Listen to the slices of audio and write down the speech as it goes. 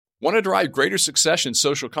Want to drive greater success in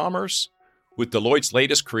social commerce? With Deloitte's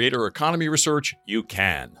latest creator economy research, you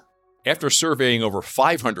can. After surveying over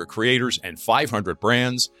 500 creators and 500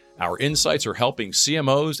 brands, our insights are helping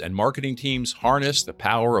CMOs and marketing teams harness the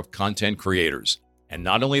power of content creators. And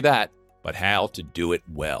not only that, but how to do it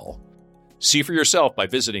well. See for yourself by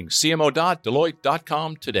visiting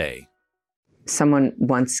cmo.deloitte.com today. Someone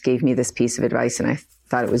once gave me this piece of advice, and I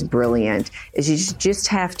thought it was brilliant, is you just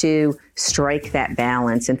have to strike that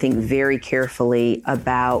balance and think very carefully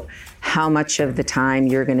about how much of the time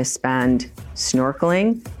you're going to spend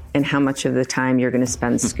snorkeling and how much of the time you're going to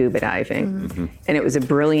spend scuba diving. Mm-hmm. And it was a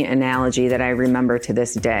brilliant analogy that I remember to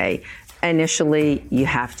this day. Initially, you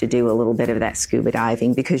have to do a little bit of that scuba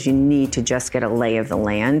diving because you need to just get a lay of the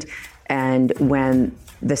land. And when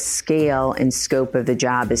the scale and scope of the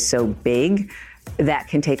job is so big, that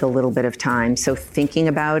can take a little bit of time. So thinking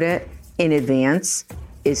about it in advance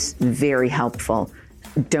is very helpful.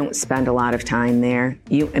 Don't spend a lot of time there.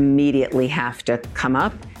 You immediately have to come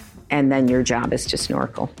up, and then your job is to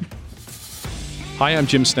snorkel. Hi, I'm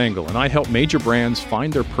Jim Stengel, and I help major brands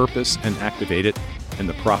find their purpose and activate it, and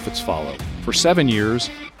the profits follow. For 7 years,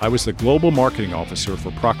 I was the global marketing officer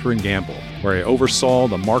for Procter & Gamble, where I oversaw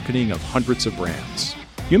the marketing of hundreds of brands.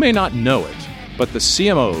 You may not know it, but the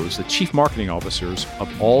CMOs, the chief marketing officers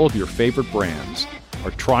of all of your favorite brands,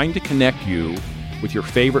 are trying to connect you with your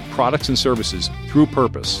favorite products and services through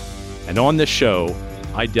purpose. And on this show,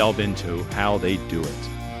 I delve into how they do it.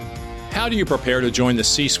 How do you prepare to join the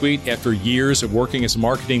C-suite after years of working as a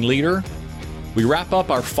marketing leader? We wrap up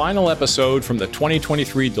our final episode from the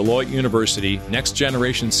 2023 Deloitte University Next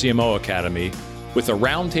Generation CMO Academy with a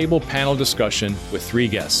roundtable panel discussion with 3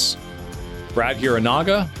 guests. Brad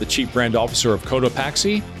Hiranaga, the Chief Brand Officer of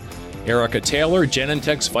Cotopaxi, Erica Taylor,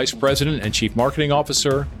 Genentech's Vice President and Chief Marketing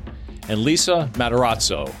Officer, and Lisa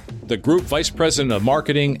Matarazzo, the Group Vice President of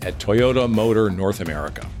Marketing at Toyota Motor North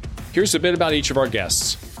America. Here's a bit about each of our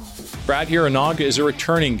guests. Brad Hiranaga is a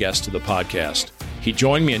returning guest to the podcast. He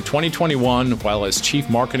joined me in 2021 while as Chief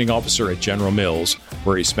Marketing Officer at General Mills,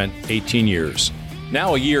 where he spent 18 years.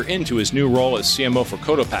 Now a year into his new role as CMO for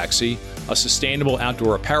Cotopaxi, a sustainable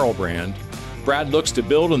outdoor apparel brand, Brad looks to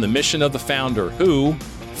build on the mission of the founder who,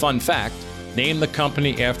 fun fact, named the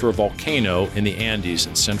company after a volcano in the Andes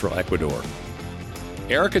in central Ecuador.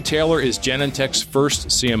 Erica Taylor is Genentech's first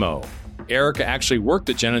CMO. Erica actually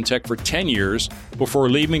worked at Genentech for 10 years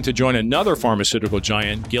before leaving to join another pharmaceutical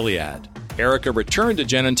giant, Gilead. Erica returned to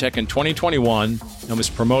Genentech in 2021 and was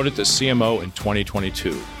promoted to CMO in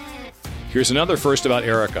 2022. Here's another first about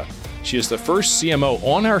Erica. She is the first CMO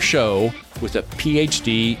on our show with a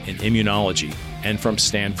PhD in immunology, and from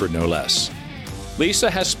Stanford no less. Lisa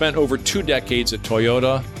has spent over 2 decades at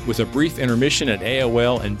Toyota with a brief intermission at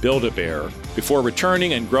AOL and Build-A-Bear before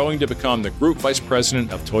returning and growing to become the Group Vice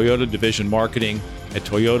President of Toyota Division Marketing at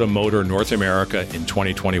Toyota Motor North America in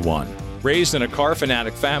 2021. Raised in a car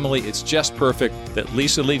fanatic family, it's just perfect that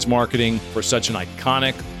Lisa leads marketing for such an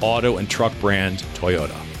iconic auto and truck brand,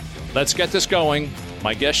 Toyota. Let's get this going.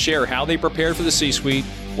 My guests share how they prepared for the C-suite,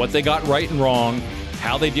 what they got right and wrong,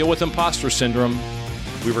 how they deal with imposter syndrome.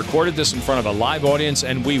 We recorded this in front of a live audience,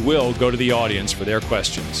 and we will go to the audience for their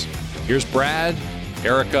questions. Here's Brad,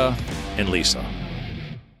 Erica, and Lisa.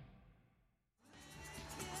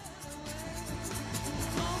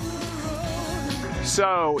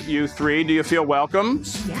 So, you 3, do you feel welcome?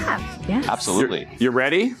 Yeah. Absolutely. You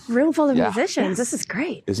ready? Room full of musicians. This is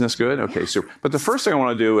great. Isn't this good? Okay, super. But the first thing I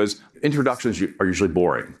want to do is, introductions are usually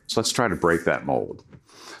boring. So let's try to break that mold.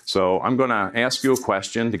 So I'm going to ask you a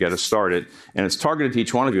question to get us started, and it's targeted to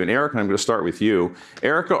each one of you. And Erica, I'm going to start with you.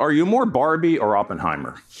 Erica, are you more Barbie or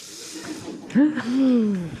Oppenheimer?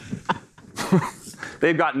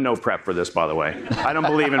 They've gotten no prep for this, by the way. I don't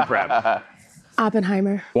believe in prep.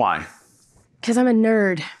 Oppenheimer. Why? Because I'm a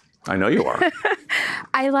nerd. I know you are.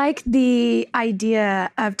 I like the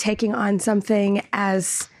idea of taking on something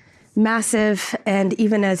as massive and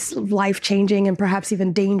even as life-changing and perhaps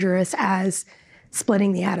even dangerous as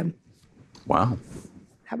splitting the atom. Wow.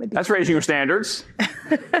 That That's raising your standards.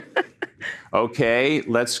 Okay,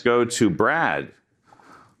 let's go to Brad.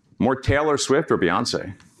 More Taylor Swift or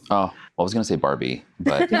Beyonce? Oh, I was going to say Barbie,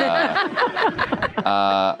 but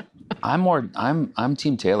I'm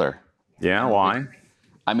Team Taylor. Yeah, why?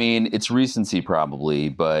 I mean, it's recency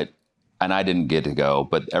probably, and I didn't get to go,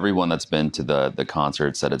 but everyone that's been to the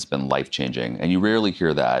concert said it's been life-changing. And you rarely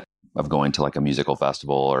hear that of going to like a musical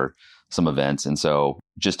festival or some events. And so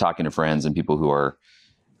just talking to friends and people who are,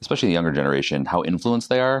 especially the younger generation, how influenced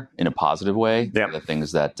they are in a positive way. Yep. The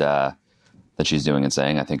things that she's doing and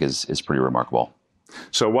saying, I think is pretty remarkable.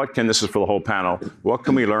 So this is for the whole panel, what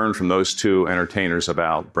can we learn from those two entertainers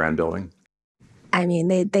about brand building? I mean,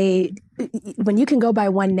 they when you can go by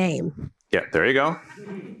one name. Yeah, there you go.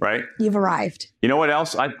 Right? You've arrived. You know what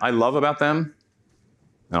else I love about them?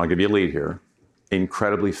 And I'll give you a lead here.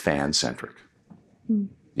 Incredibly fan-centric.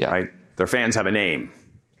 Yeah. Right? Their fans have a name,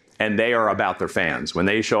 and they are about their fans. When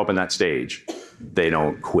they show up on that stage, they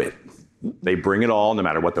don't quit. They bring it all, no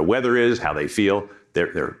matter what the weather is, how they feel.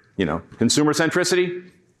 They're consumer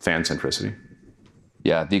centricity, fan centricity.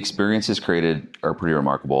 Yeah, the experiences created are pretty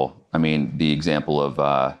remarkable. I mean, the example of,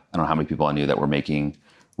 I don't know how many people I knew that were making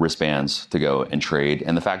wristbands to go and trade.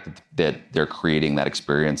 And the fact that they're creating that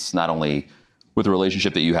experience, not only with the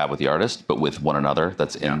relationship that you have with the artist, but with one another,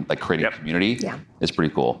 that's in like creating a community, is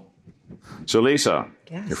pretty cool. So Lisa,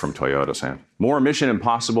 you're from Toyota, Sam. More Mission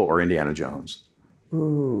Impossible or Indiana Jones?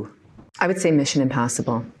 Ooh, I would say Mission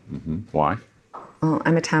Impossible. Mm-hmm. Why? Well,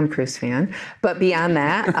 I'm a Tom Cruise fan. But beyond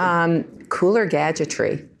that, cooler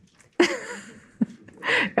gadgetry.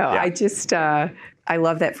 I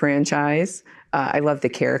love that franchise. I love the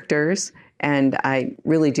characters. And I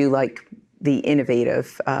really do like the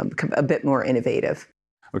innovative, a bit more innovative.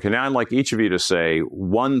 Okay, now I'd like each of you to say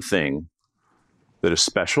one thing that is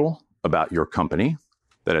special about your company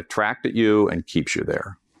that attracted you and keeps you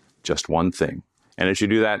there. Just one thing. And as you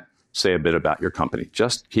do that, say a bit about your company.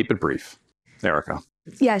 Just keep it brief. Erica.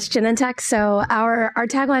 Yes, Genentech. So our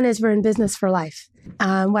tagline is we're in business for life.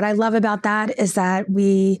 What I love about that is that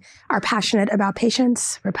we are passionate about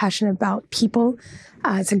patients. We're passionate about people.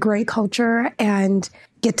 It's a great culture and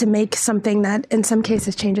get to make something that in some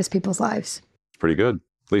cases changes people's lives. Pretty good.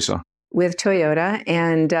 Lisa. With Toyota,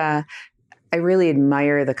 and I really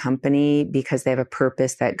admire the company because they have a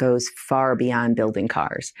purpose that goes far beyond building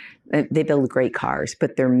cars. They build great cars,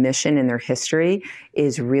 but their mission and their history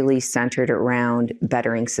is really centered around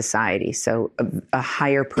bettering society. So a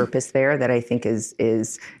higher purpose there that I think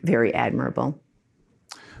is very admirable.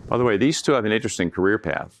 By the way, these two have an interesting career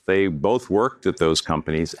path. They both worked at those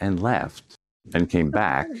companies and left and came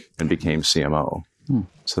back and became CMO.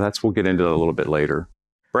 So we'll get into that a little bit later.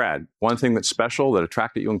 Brad, one thing that's special that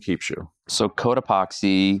attracted you and keeps you? So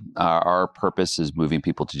Cotopaxi, our purpose is moving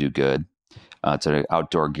people to do good. It's an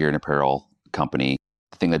outdoor gear and apparel company.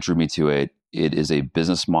 The thing that drew me to it is a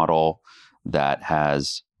business model that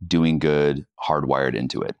has doing good hardwired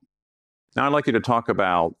into it. Now I'd like you to talk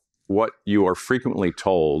about what you are frequently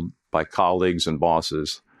told by colleagues and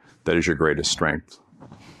bosses that is your greatest strength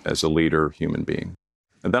as a leader, human being.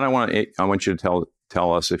 And then I want you to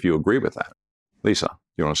tell us if you agree with that. Lisa,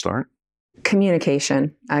 you want to start?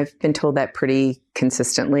 Communication. I've been told that pretty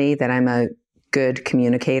consistently, that I'm a good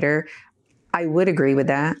communicator. I would agree with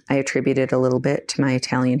that. I attribute it a little bit to my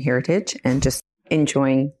Italian heritage and just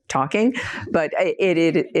enjoying talking, but it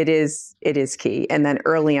is key. And then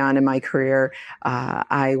early on in my career,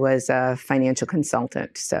 I was a financial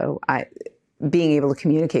consultant. So being able to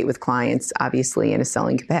communicate with clients, obviously in a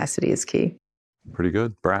selling capacity, is key. Pretty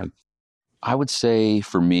good. Brad? I would say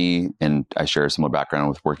for me, and I share a similar background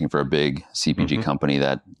with working for a big CPG company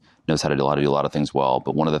that knows how to do a lot of things well.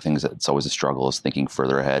 But one of the things that's always a struggle is thinking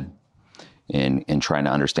further ahead and trying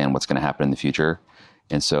to understand what's going to happen in the future.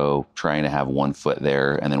 And so trying to have one foot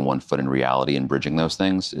there and then one foot in reality and bridging those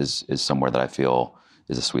things is somewhere that I feel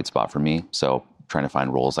is a sweet spot for me. So trying to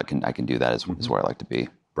find roles I can do that is where I like to be.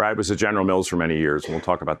 Brad was at General Mills for many years, and we'll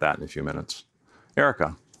talk about that in a few minutes.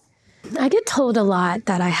 Erica? I get told a lot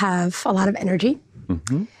that I have a lot of energy,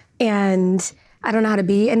 and I don't know how to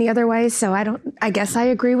be any other way. So I guess I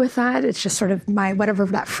agree with that. It's just sort of whatever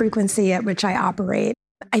that frequency at which I operate.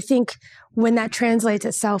 I think when that translates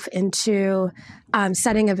itself into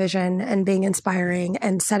setting a vision and being inspiring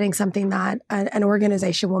and setting something that an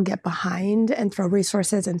organization will get behind and throw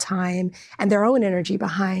resources and time and their own energy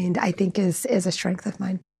behind, I think is a strength of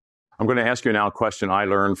mine. I'm going to ask you now a question I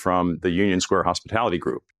learned from the Union Square Hospitality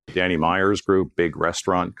Group. Danny Meyer's group, big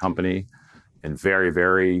restaurant company, and very,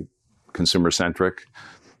 very consumer-centric.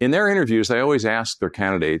 In their interviews, they always ask their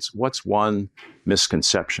candidates, what's one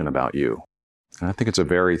misconception about you? And I think it's a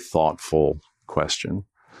very thoughtful question.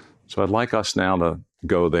 So I'd like us now to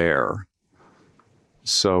go there.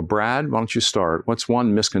 So Brad, why don't you start? What's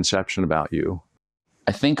one misconception about you?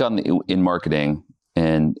 I think in marketing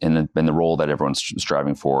and the role that everyone's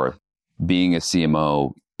striving for, being a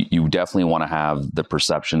CMO, you definitely want to have the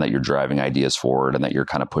perception that you're driving ideas forward and that you're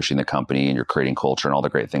kind of pushing the company and you're creating culture and all the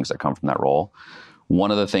great things that come from that role. One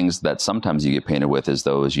of the things that sometimes you get painted with is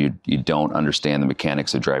you don't understand the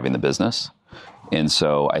mechanics of driving the business. And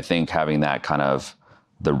so I think having that kind of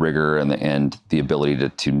the rigor and the ability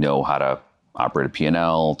to know how to operate a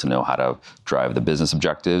P&L, to know how to drive the business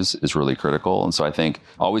objectives is really critical. And so I think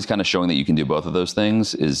always kind of showing that you can do both of those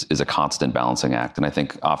things is a constant balancing act. And I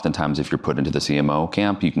think oftentimes if you're put into the CMO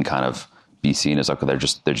camp, you can kind of be seen as, okay, they're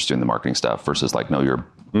just doing the marketing stuff versus like, no, you're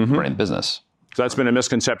running the business. So that's been a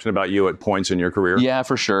misconception about you at points in your career? Yeah,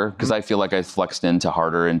 for sure. Because I feel like I flexed into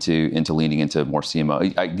leaning into more CMO.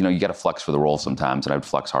 You got to flex for the role sometimes, and I'd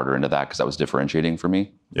flex harder into that because that was differentiating for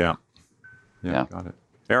me. Yeah. Got it.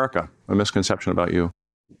 Erica, a misconception about you?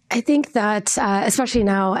 I think that, especially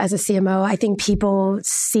now as a CMO, I think people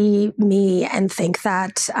see me and think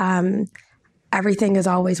that everything has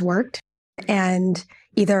always worked. And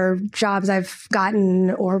either jobs I've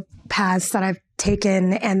gotten or paths that I've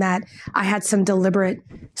taken, and that I had some deliberate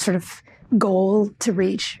sort of goal to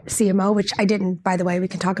reach CMO, which I didn't, by the way. We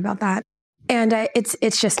can talk about that. And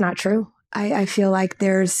it's just not true. I feel like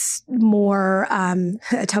there's more,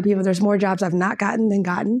 I tell people there's more jobs I've not gotten than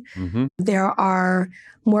gotten. Mm-hmm. There are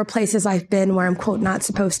more places I've been where I'm, quote, not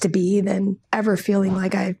supposed to be than ever feeling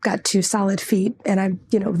like I've got 2 solid feet and I'm,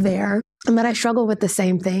 there. And that I struggle with the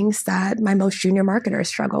same things that my most junior marketers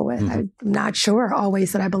struggle with. Mm-hmm. I'm not sure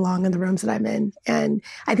always that I belong in the rooms that I'm in. And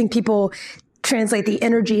I think people translate the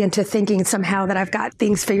energy into thinking somehow that I've got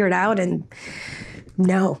things figured out. And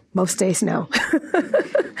no, most days, no.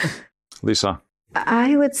 Lisa?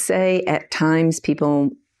 I would say at times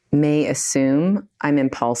people may assume I'm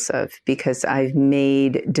impulsive because I've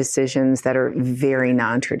made decisions that are very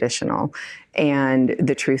non-traditional. And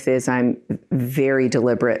the truth is I'm very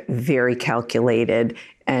deliberate, very calculated,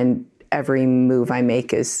 and every move I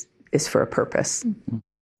make is for a purpose.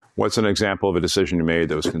 What's an example of a decision you made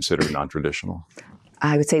that was considered non-traditional?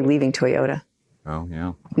 I would say leaving Toyota. Oh,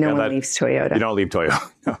 yeah. No one leaves Toyota. You don't leave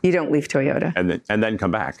Toyota. No. You don't leave Toyota. And then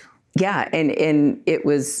come back. Yeah, and it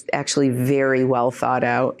was actually very well thought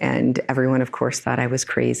out, and everyone, of course, thought I was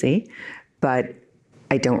crazy, but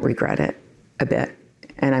I don't regret it a bit,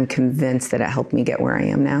 and I'm convinced that it helped me get where I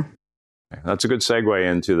am now. That's a good segue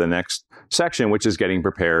into the next section, which is getting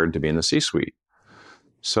prepared to be in the C-suite.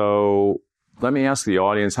 So let me ask the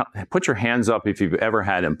audience, put your hands up if you've ever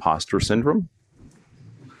had imposter syndrome.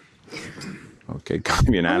 Okay, kind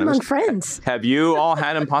of unanimous. Among friends. Have you all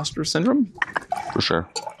had imposter syndrome? For sure.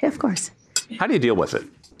 Yeah, of course. How do you deal with it?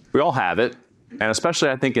 We all have it. And especially,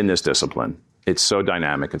 I think, in this discipline, it's so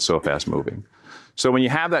dynamic, it's so fast moving. So when you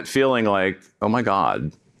have that feeling like, oh my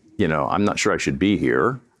God, I'm not sure I should be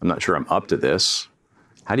here. I'm not sure I'm up to this.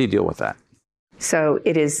 How do you deal with that? So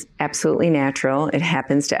it is absolutely natural. It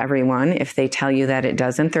happens to everyone. If they tell you that it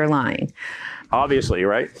doesn't, they're lying. Obviously,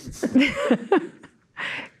 right?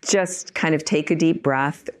 Just kind of take a deep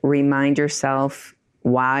breath, remind yourself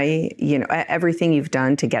why, everything you've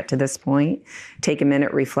done to get to this point. Take a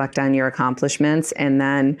minute, reflect on your accomplishments. And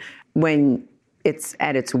then when it's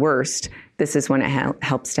at its worst, this is when it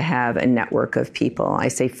helps to have a network of people. I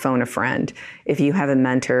say phone a friend. If you have a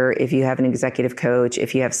mentor, if you have an executive coach,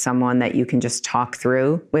 if you have someone that you can just talk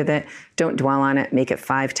through with it, don't dwell on it. Make it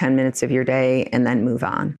 5-10 minutes of your day and then move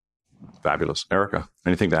on. Fabulous. Erica,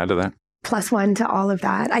 anything to add to that? +1 to all of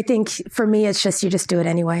that. I think for me, it's just, you just do it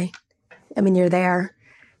anyway. I mean, you're there.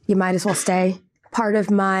 You might as well stay. Part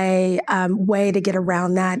of my way to get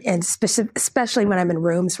around that, and especially when I'm in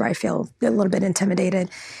rooms where I feel a little bit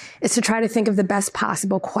intimidated, is to try to think of the best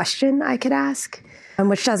possible question I could ask,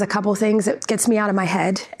 which does a couple things. It gets me out of my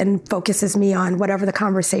head and focuses me on whatever the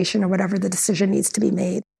conversation or whatever the decision needs to be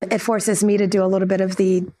made. It forces me to do a little bit of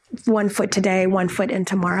the 1 foot today, 1 foot in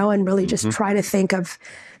tomorrow, and really just try to think of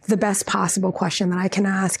the best possible question that I can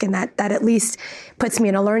ask. And that at least puts me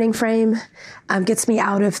in a learning frame, gets me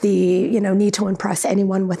out of the, need to impress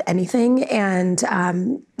anyone with anything. And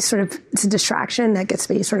sort of it's a distraction that gets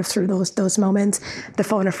me sort of through those moments. The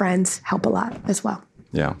phone of friends help a lot as well.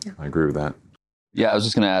 Yeah, I agree with that. Yeah, I was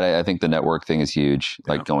just going to add, I think the network thing is huge.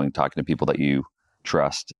 Like talking to people that you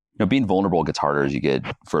trust. Being vulnerable gets harder as you get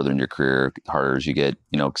further in your career, harder as you get,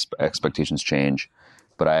 expectations change.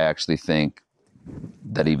 But I actually think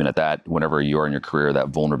that even at that, whenever you are in your career, that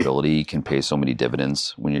vulnerability can pay so many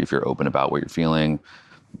dividends if you're open about what you're feeling,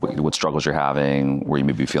 what struggles you're having, where you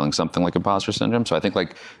may be feeling something like imposter syndrome. So I think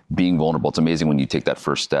like being vulnerable, it's amazing when you take that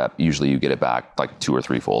first step. Usually you get it back like 2 or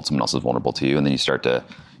 3-fold. Someone else is vulnerable to you. And then you start to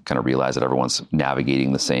kind of realize that everyone's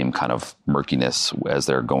navigating the same kind of murkiness as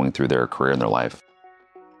they're going through their career and their life.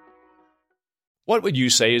 What would you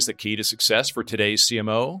say is the key to success for today's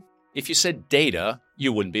CMO? If you said data,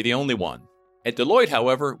 you wouldn't be the only one. At Deloitte,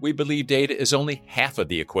 however, we believe data is only half of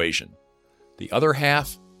the equation. The other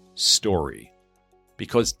half, story.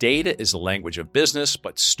 Because data is the language of business,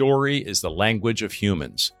 but story is the language of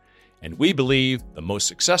humans. And we believe the most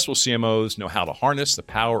successful CMOs know how to harness the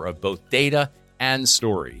power of both data and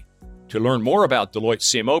story. To learn more about Deloitte's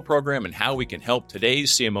CMO program and how we can help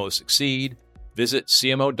today's CMOs succeed, visit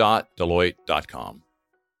cmo.deloitte.com.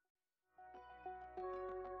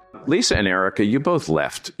 Lisa and Erica, you both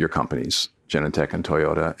left your companies, Genentech and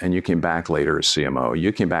Toyota, and you came back later as CMO.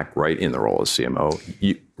 You came back right in the role as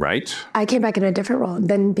CMO, right? I came back in a different role,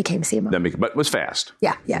 then became CMO. But it was fast.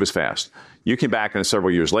 Yeah. It was fast. You came back, and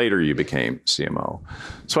several years later, you became CMO.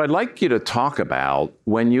 So I'd like you to talk about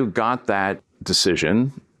when you got that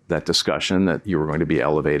decision, that discussion that you were going to be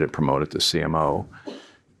elevated, promoted to CMO.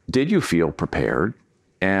 Did you feel prepared?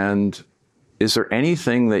 And is there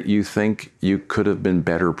anything that you think you could have been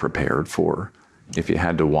better prepared for if you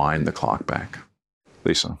had to wind the clock back?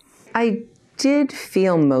 Lisa. I did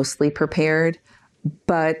feel mostly prepared,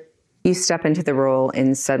 but you step into the role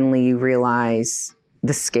and suddenly you realize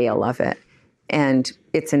the scale of it. And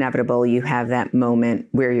it's inevitable you have that moment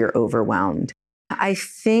where you're overwhelmed. I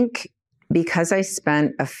think because I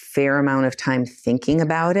spent a fair amount of time thinking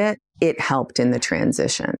about it, it helped in the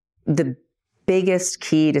transition. The biggest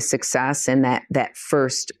key to success in that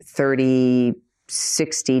first 30,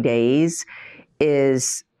 60 days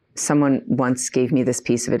is, someone once gave me this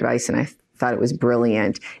piece of advice and I thought it was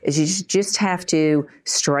brilliant, is you just have to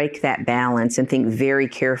strike that balance and think very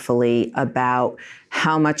carefully about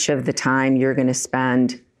how much of the time you're going to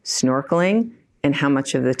spend snorkeling and how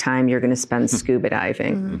much of the time you're going to spend scuba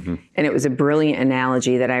diving. Mm-hmm. And it was a brilliant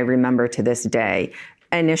analogy that I remember to this day.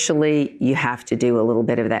 Initially, you have to do a little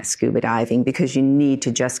bit of that scuba diving because you need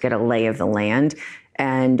to just get a lay of the land.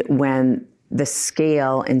 And when the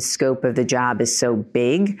scale and scope of the job is so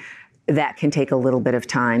big, that can take a little bit of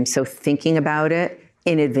time. So thinking about it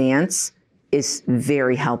in advance is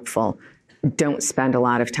very helpful. Don't spend a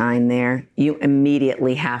lot of time there. You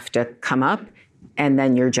immediately have to come up, and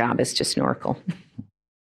then your job is to snorkel.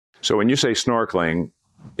 So when you say snorkeling,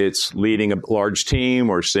 it's leading a large team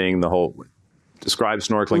or seeing the whole... Describe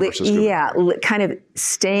snorkeling versus scuba. Yeah, kind of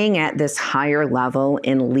staying at this higher level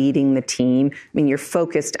and leading the team. I mean, you're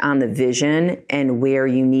focused on the vision and where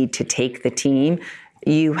you need to take the team.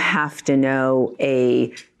 You have to know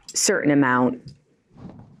a certain amount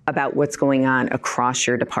about what's going on across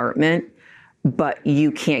your department, but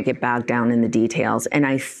you can't get bogged down in the details. And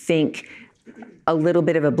I think a little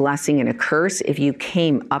bit of a blessing and a curse if you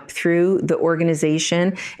came up through the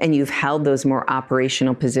organization and you've held those more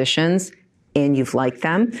operational positions and you've liked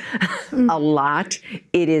them a lot,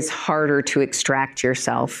 it is harder to extract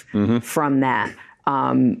yourself from that.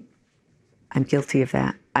 I'm guilty of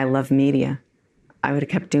that. I love media. I would have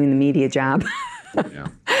kept doing the media job. Yeah.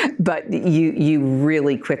 But you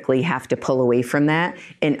really quickly have to pull away from that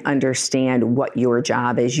and understand what your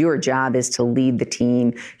job is. Your job is to lead the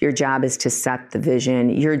team. Your job is to set the vision.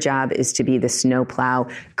 Your job is to be the snowplow,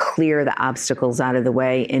 clear the obstacles out of the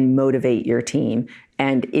way, and motivate your team.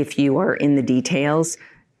 And if you are in the details,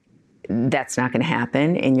 that's not going to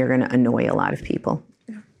happen, and you're going to annoy a lot of people.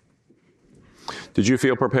 Yeah. Did you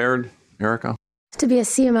feel prepared, Erica? To be a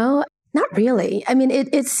CMO? Not really. I mean,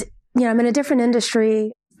 it's, I'm in a different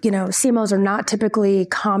industry. CMOs are not typically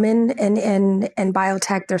common in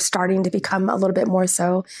biotech. They're starting to become a little bit more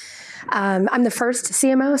so. I'm the first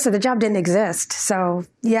CMO, so the job didn't exist. So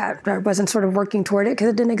yeah, I wasn't sort of working toward it because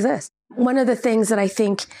it didn't exist. One of the things that I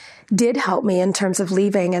think did help me in terms of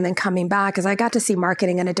leaving and then coming back is I got to see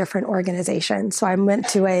marketing in a different organization. So I went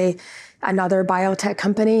to another biotech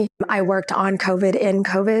company. I worked on COVID in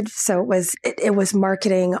COVID. So it was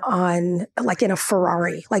marketing on like in a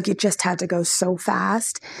Ferrari, like you just had to go so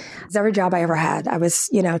fast. It was every job I ever had. I was,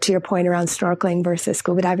 to your point around snorkeling versus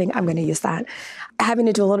scuba diving, I'm going to use that. Having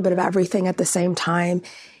to do a little bit of everything at the same time,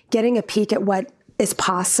 getting a peek at what is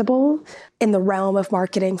possible in the realm of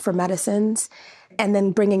marketing for medicines, and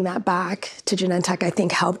then bringing that back to Genentech, I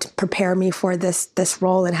think helped prepare me for this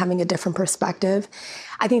role and having a different perspective.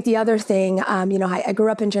 I think the other thing, I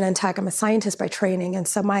grew up in Genentech. I'm a scientist by training. And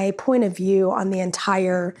so my point of view on the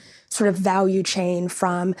entire sort of value chain,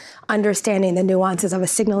 from understanding the nuances of a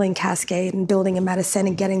signaling cascade and building a medicine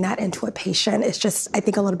and getting that into a patient is just, I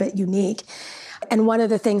think, a little bit unique. And one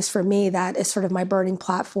of the things for me that is sort of my burning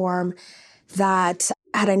platform that,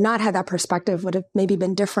 had I not had that perspective, would have maybe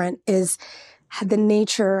been different is the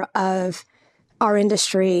nature of our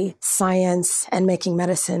industry, science, and making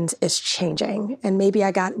medicines is changing. And maybe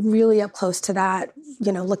I got really up close to that,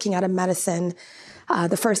 looking at a medicine,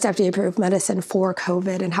 the first FDA-approved medicine for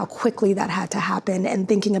COVID and how quickly that had to happen, and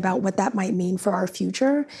thinking about what that might mean for our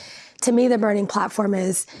future. to me, the burning platform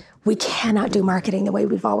is we cannot do marketing the way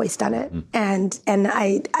we've always done it. And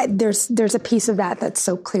I there's a piece of that that's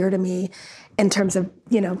so clear to me in terms of,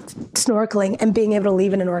 snorkeling and being able to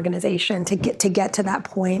leave in an organization to get to that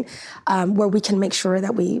point where we can make sure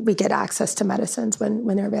that we get access to medicines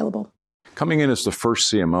when they're available. Coming in as the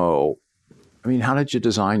first CMO, how did you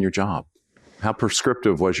design your job? How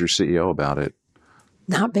prescriptive was your CEO about it?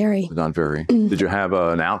 Not very. Not very. Did you have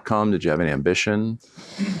an outcome? Did you have any ambition?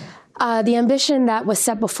 The ambition that was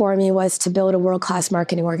set before me was to build a world-class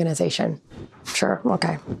marketing organization. Sure,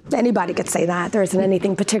 okay. Anybody could say that. There isn't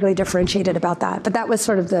anything particularly differentiated about that. But that was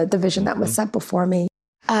sort of the vision that was set before me.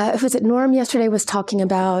 Was it Norm yesterday was talking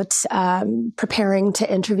about preparing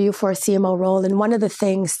to interview for a CMO role. And one of the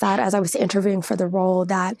things that as I was interviewing for the role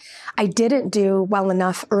that I didn't do well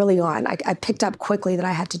enough early on, I picked up quickly that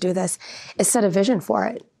I had to do this, is set a vision for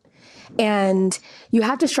it. And you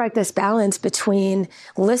have to strike this balance between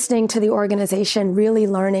listening to the organization, really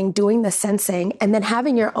learning, doing the sensing, and then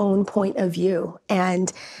having your own point of view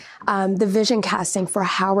and the vision casting for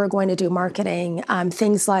how we're going to do marketing.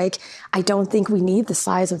 Things like, I don't think we need the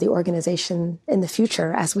size of the organization in the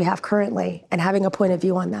future as we have currently, and having a point of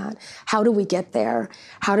view on that. How do we get there?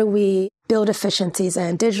 How do we build efficiencies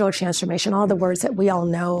and digital transformation, all the words that we all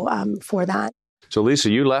know for that. So Lisa,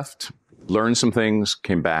 you left, learned some things,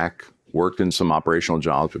 came back, worked in some operational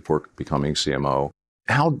jobs before becoming CMO.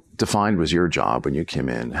 How defined was your job when you came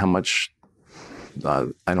in? How much,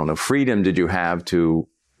 freedom did you have to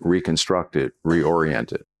reconstruct it,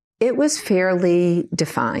 reorient it? It was fairly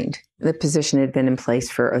defined. The position had been in place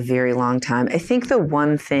for a very long time. I think the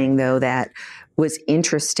one thing, though, that was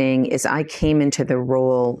interesting is I came into the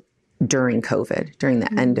role during COVID, during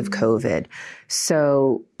the end of COVID.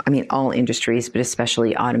 So, all industries, but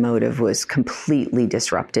especially automotive, was completely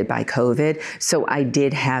disrupted by COVID. So I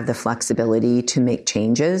did have the flexibility to make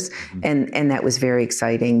changes. And that was very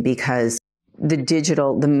exciting because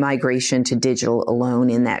the migration to digital alone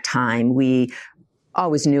in that time, we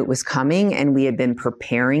always knew it was coming and we had been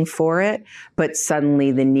preparing for it. But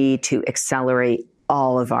suddenly the need to accelerate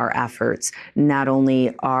all of our efforts, not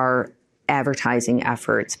only our advertising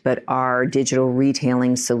efforts, but our digital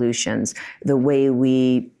retailing solutions, the way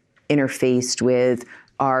we interfaced with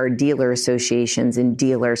our dealer associations and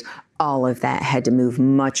dealers, all of that had to move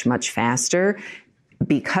much, much faster.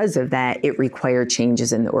 Because of that, it required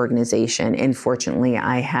changes in the organization. And fortunately,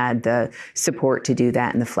 I had the support to do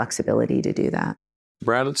that and the flexibility to do that.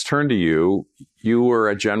 Brad, let's turn to you. You were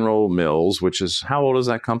at General Mills, which is, how old is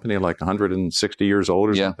that company? Like 160 years old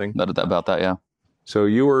or something? About that, yeah. So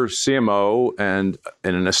you were CMO and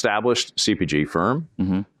in an established CPG firm.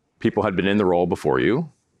 Mm-hmm. People had been in the role before you.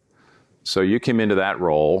 So you came into that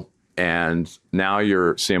role, and now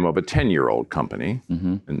you're CMO of a 10-year-old company,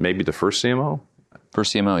 and maybe the first CMO?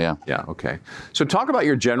 First CMO, yeah. Yeah, okay. So talk about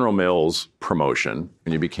your General Mills promotion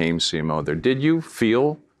when you became CMO there. Did you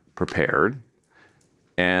feel prepared?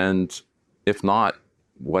 And if not,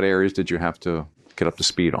 what areas did you have to get up to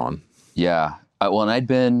speed on? Yeah. And I'd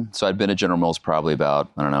been at General Mills probably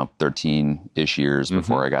about, 13-ish years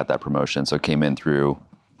before I got that promotion. So I came in through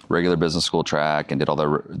regular business school track and did all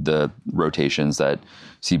the rotations that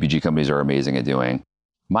CPG companies are amazing at doing.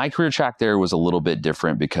 My career track there was a little bit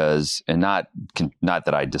different because, and not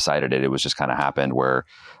that I decided it was just kind of happened, where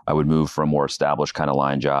I would move from more established kind of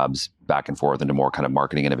line jobs back and forth into more kind of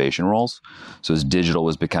marketing innovation roles. So as digital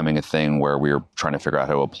was becoming a thing where we were trying to figure out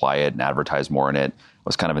how to apply it and advertise more in it, I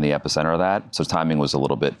was kind of in the epicenter of that. So timing was a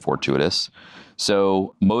little bit fortuitous.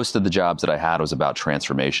 So most of the jobs that I had was about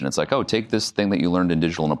transformation. It's like, oh, take this thing that you learned in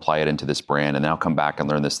digital and apply it into this brand, and now come back and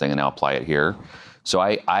learn this thing and now apply it here. So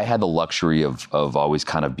I had the luxury of always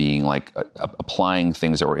kind of being like applying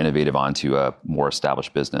things that were innovative onto a more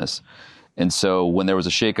established business. And so when there was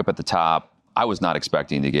a shakeup at the top, I was not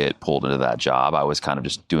expecting to get pulled into that job. I was kind of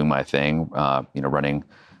just doing my thing, running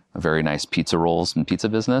a very nice pizza rolls and pizza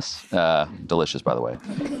business. Delicious, by the way.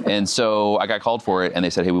 And so I got called for it, and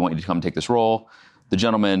they said, hey, we want you to come take this role. The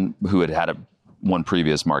gentleman who had one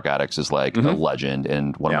previous, Mark Addix, is like a legend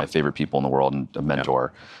and one of my favorite people in the world and a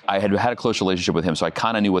mentor. I had a close relationship with him, so I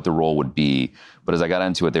kind of knew what the role would be. But as I got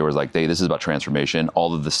into it, they were like, hey, this is about transformation.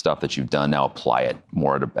 All of the stuff that you've done, now apply it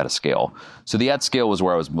more at a scale. So the at scale was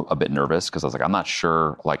where I was a bit nervous, because I was like, I'm not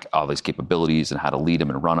sure like all these capabilities and how to lead them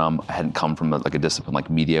and run them. I hadn't come from a discipline like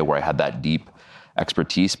media where I had that deep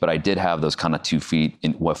expertise, but I did have those kind of 2 feet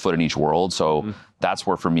in one foot in each world. So that's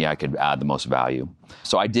where for me I could add the most value.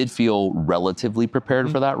 So I did feel relatively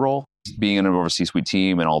prepared for that role. Being in an overseas C-suite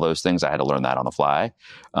team and all those things, I had to learn that on the fly.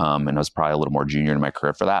 And I was probably a little more junior in my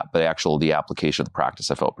career for that. But the application of the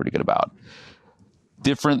practice I felt pretty good about.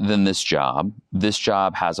 Different than this job. This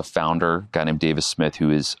job has a founder, a guy named Davis Smith, who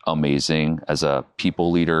is amazing as a people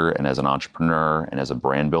leader and as an entrepreneur and as a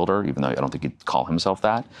brand builder, even though I don't think he'd call himself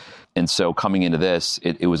that. And so coming into this,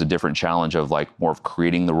 it was a different challenge of like more of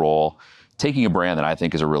creating the role, taking a brand that I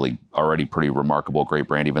think is a really already pretty remarkable, great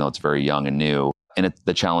brand, even though it's very young and new. And it's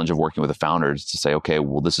the challenge of working with the founders to say, okay,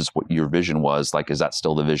 well, this is what your vision was. Like, is that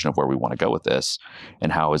still the vision of where we want to go with this?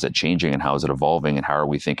 And how is it changing and how is it evolving? And how are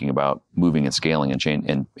we thinking about moving and scaling and change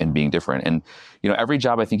and being different? And, every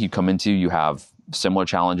job I think you come into, you have similar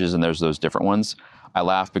challenges and there's those different ones. I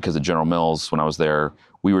laugh because at General Mills, when I was there,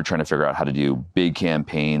 we were trying to figure out how to do big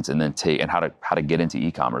campaigns and then how to get into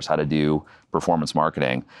e-commerce, how to do performance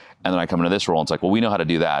marketing. And then I come into this role and it's like, well, we know how to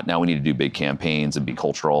do that. Now we need to do big campaigns and be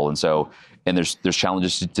cultural. And there's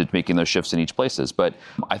challenges to making those shifts in each places. But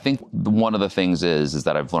I think one of the things is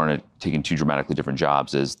that I've learned at taking two dramatically different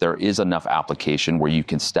jobs is there is enough application where you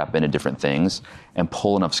can step into different things and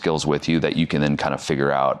pull enough skills with you that you can then kind of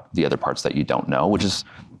figure out the other parts that you don't know, which is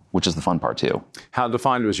the fun part too. How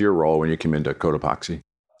defined was your role when you came into Cotopaxi?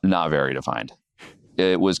 Not very defined.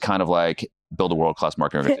 It was kind of like build a world-class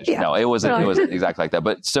marketing organization. Yeah. No, it wasn't exactly like that,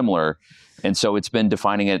 but similar. And so it's been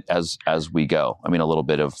defining it as we go. I mean, a little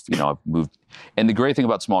bit of, I've moved. And the great thing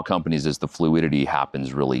about small companies is the fluidity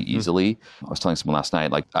happens really easily. I was telling someone last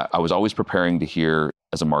night, like I was always preparing to hear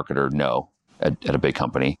as a marketer, no, at a big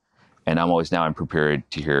company. And I'm prepared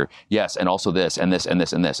to hear yes, and also this, and this, and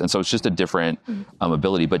this, and this. And so it's just a different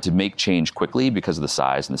ability. But to make change quickly because of the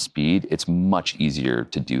size and the speed, it's much easier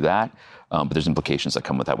to do that. But there's implications that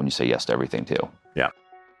come with that when you say yes to everything too. Yeah.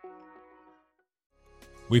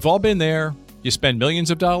 We've all been there. You spend millions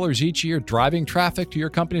of dollars each year driving traffic to your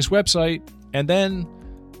company's website, and then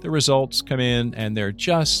the results come in and they're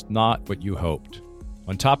just not what you hoped.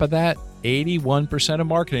 On top of that, 81% of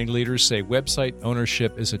marketing leaders say website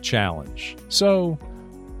ownership is a challenge. So,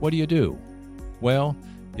 what do? Well,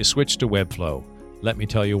 you switch to Webflow. Let me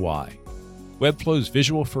tell you why. Webflow's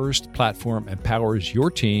visual-first platform empowers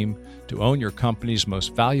your team to own your company's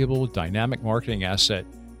most valuable dynamic marketing asset,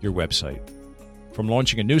 your website. From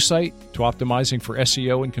launching a new site to optimizing for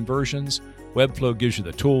SEO and conversions, Webflow gives you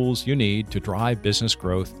the tools you need to drive business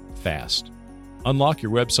growth fast. Unlock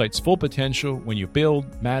your website's full potential when you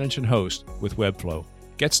build, manage, and host with Webflow.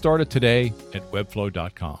 Get started today at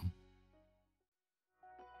webflow.com.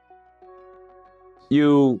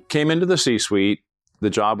 You came into the C-suite. The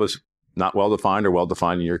job was not well-defined or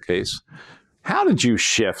well-defined in your case. How did you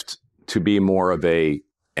shift to be more of a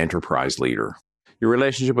enterprise leader? Your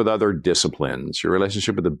relationship with other disciplines, your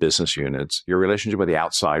relationship with the business units, your relationship with the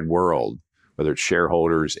outside world, whether it's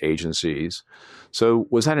shareholders, agencies. So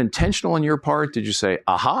was that intentional on your part? Did you say,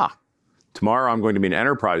 aha, tomorrow I'm going to be an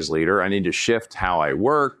enterprise leader. I need to shift how I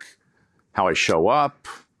work, how I show up,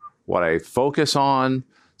 what I focus on.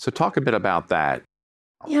 So talk a bit about that.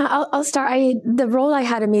 Yeah, I'll start. The role I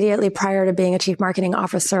had immediately prior to being a chief marketing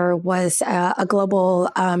officer was a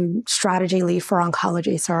global strategy lead for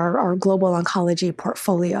oncology, so our global oncology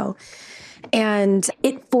portfolio. And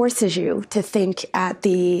it forces you to think at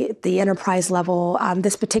the enterprise level.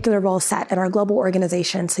 This particular role sat at our global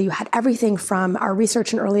organization. So you had everything from our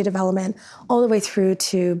research and early development all the way through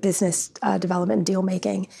to business development and deal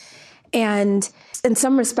making. And in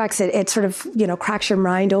some respects, it sort of, cracks your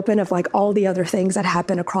mind open of like all the other things that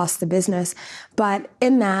happen across the business. But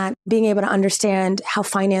in that, being able to understand how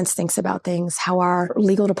finance thinks about things, how our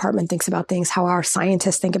legal department thinks about things, how our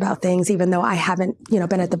scientists think about things, even though I haven't,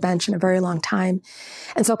 been at the bench in a very long time.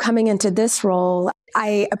 And so coming into this role,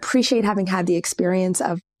 I appreciate having had the experience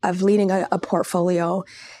of leading a portfolio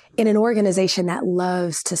in an organization that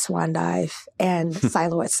loves to swan dive and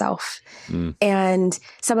silo itself. And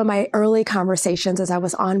some of my early conversations as I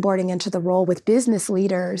was onboarding into the role with business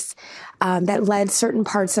leaders that led certain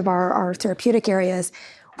parts of our therapeutic areas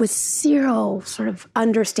with zero sort of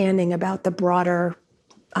understanding about the broader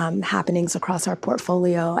happenings across our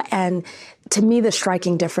portfolio. And to me, the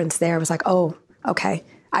striking difference there was like, oh, okay,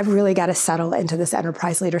 I've really got to settle into this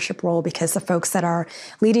enterprise leadership role because the folks that are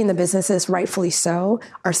leading the businesses, rightfully so,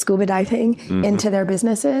 are scuba diving into their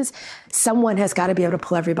businesses. Someone has got to be able to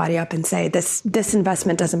pull everybody up and say, this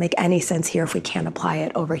investment doesn't make any sense here if we can't apply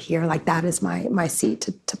it over here. Like that is my seat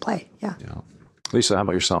to play. Yeah. Lisa, how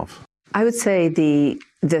about yourself? I would say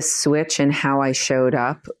the switch and how I showed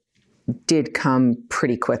up did come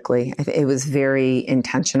pretty quickly. It was very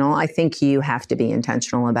intentional. I think you have to be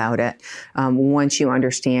intentional about it. Once you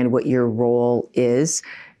understand what your role is,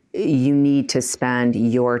 you need to spend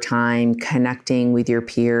your time connecting with your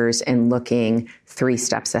peers and looking 3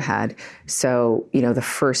 steps ahead. So, the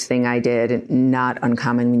first thing I did, not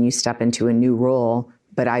uncommon when you step into a new role,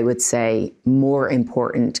 But I would say more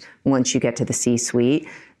important, once you get to the C-suite,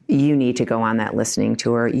 you need to go on that listening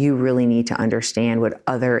tour. You really need to understand what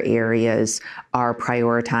other areas are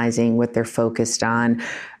prioritizing, what they're focused on.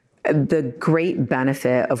 The great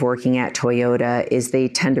benefit of working at Toyota is they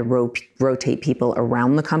tend to rotate people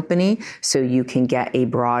around the company so you can get a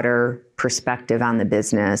broader perspective on the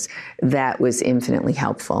business. That was infinitely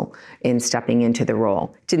helpful in stepping into the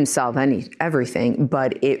role. Didn't solve everything,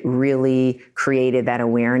 but it really created that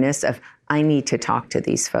awareness of, I need to talk to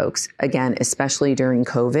these folks. Again, especially during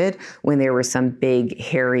COVID, when there were some big,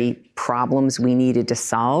 hairy problems we needed to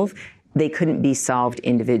solve. They couldn't be solved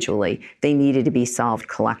individually. They needed to be solved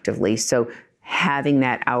collectively. So having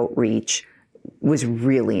that outreach was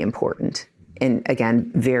really important. And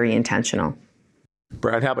again, very intentional.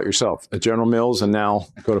 Brad, how about yourself? At General Mills and now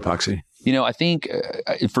Cotopaxi? I think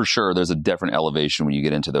for sure there's a different elevation when you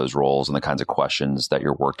get into those roles, and the kinds of questions that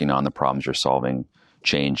you're working on, the problems you're solving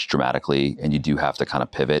change dramatically, and you do have to kind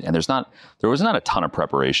of pivot. And there was not a ton of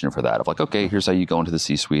preparation for that, of like, okay, here's how you go into the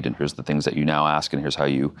C-suite, and here's the things that you now ask, and here's how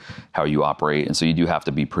you operate. And so you do have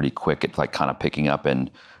to be pretty quick at like kind of picking up and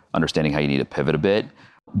understanding how you need to pivot a bit.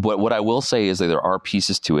 But what I will say is that there are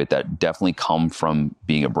pieces to it that definitely come from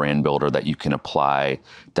being a brand builder that you can apply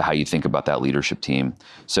to how you think about that leadership team.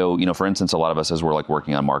 So, for instance, a lot of us, as we're like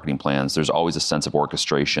working on marketing plans, there's always a sense of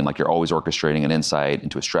orchestration. Like you're always orchestrating an insight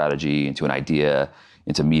into a strategy, into an idea,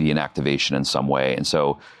 into media and activation in some way. And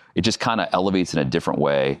so it just kind of elevates in a different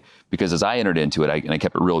way, because as I entered into it, I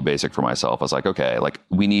kept it really basic for myself. I was like, okay,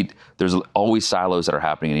 there's always silos that are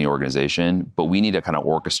happening in the organization, but we need to kind of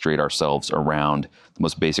orchestrate ourselves around the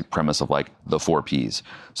most basic premise of like the 4 Ps.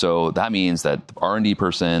 So that means that the R&D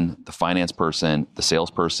person, the finance person, the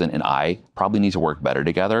salesperson, and I probably need to work better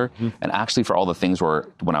together. Mm-hmm. And actually for all the things where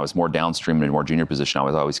when I was more downstream in a more junior position, I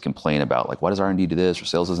was always complain about like, why does R&D do this or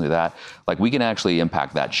sales doesn't do that? Like we can actually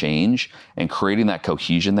impact that change, and creating that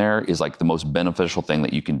cohesion there is like the most beneficial thing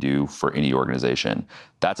that you can do for any organization.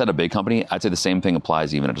 That's at a big company. I'd say the same thing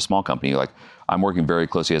applies even at a small company. Like I'm working very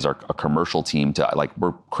closely as a commercial team to like,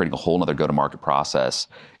 we're creating a whole nother go-to-market process.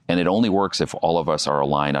 And it only works if all of us are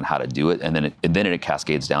aligned on how to do it. And then it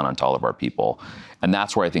cascades down onto all of our people. And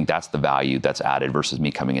that's where I think that's the value that's added versus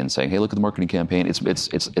me coming in and saying, hey, look at the marketing campaign.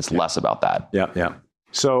 It's less about that. Yeah.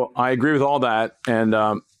 So I agree with all that. And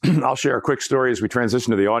I'll share a quick story as we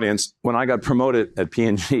transition to the audience. When I got promoted at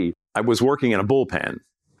P&G, I was working in a bullpen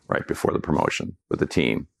right before the promotion with the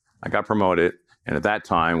team. I got promoted. And at that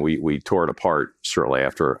time, we tore it apart shortly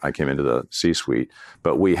after I came into the C-suite.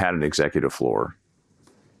 But we had an executive floor,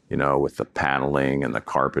 with the paneling and the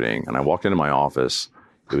carpeting. And I walked into my office.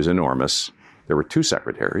 It was enormous. There were 2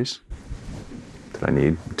 secretaries. Did I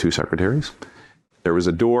need 2 secretaries? There was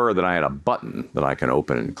a door that I had a button that I can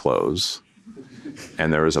open and close.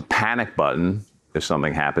 And there was a panic button if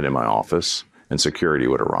something happened in my office and security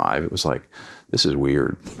would arrive. It was like, this is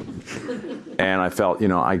weird. And I felt,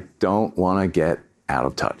 I don't want to get out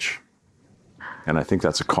of touch. And I think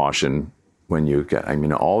that's a caution when you get,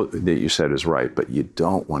 all that you said is right, but you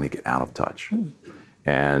don't want to get out of touch.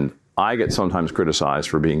 And I get sometimes criticized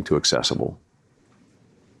for being too accessible,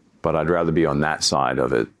 but I'd rather be on that side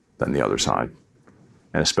of it than the other side.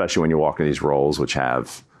 And especially when you walk in these roles which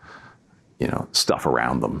have, stuff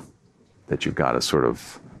around them that you've got to sort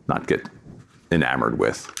of not get enamored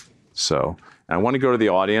with. So I want to go to the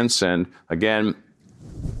audience. And again,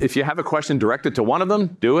 if you have a question directed to one of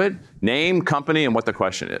them, do it. Name, company, and what the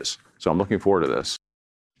question is. So I'm looking forward to this.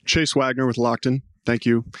 Chase Wagner with Lockton. Thank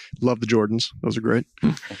you. Love the Jordans. Those are great.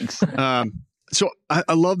 Thanks. So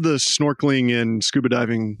I love the snorkeling and scuba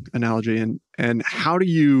diving analogy. And how do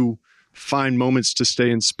you find moments to stay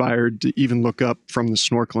inspired to even look up from the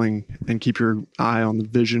snorkeling and keep your eye on the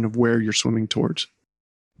vision of where you're swimming towards?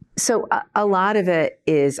 So a lot of it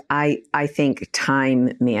is, I think,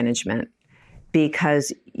 time management,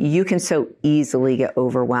 because you can so easily get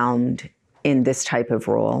overwhelmed in this type of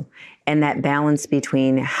role. And that balance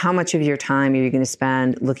between how much of your time are you going to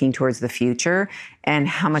spend looking towards the future and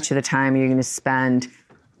how much of the time are you going to spend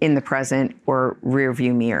in the present or rear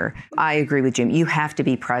view mirror. I agree with Jim. You have to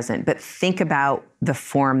be present, but think about the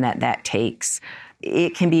form that takes.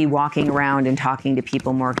 It can be walking around and talking to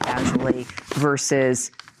people more casually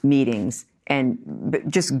versus meetings. But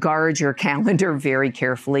just guard your calendar very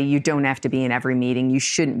carefully. You don't have to be in every meeting. You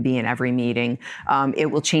shouldn't be in every meeting. It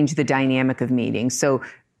will change the dynamic of meetings. So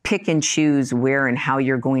pick and choose where and how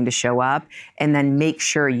you're going to show up, and then make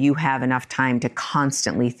sure you have enough time to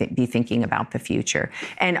constantly be thinking about the future.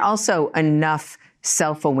 And also enough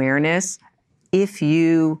self-awareness. If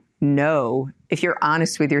you know if you're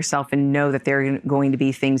honest with yourself and know that there are going to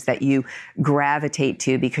be things that you gravitate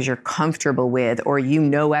to because you're comfortable with, or you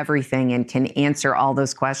know everything and can answer all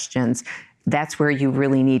those questions, that's where you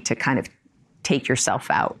really need to kind of take yourself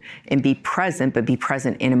out and be present, but be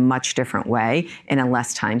present in a much different way, in a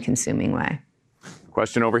less time-consuming way.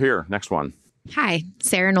 Question over here. Next one. Hi,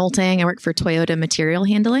 Sarah Nolting. I work for Toyota Material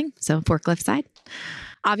Handling, so forklift side.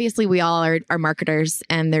 Obviously, we all are marketers,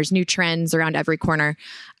 and there's new trends around every corner.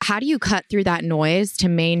 How do you cut through that noise to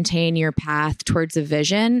maintain your path towards a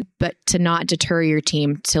vision, but to not deter your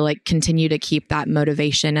team to like continue to keep that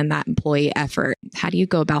motivation and that employee effort? How do you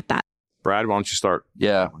go about that? Brad, why don't you start?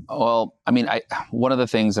 Yeah. Well, I mean, one of the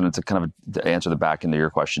things, and it's a kind of to answer the back end of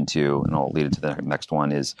your question too, and I'll lead it to the next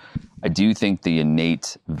one, is I do think the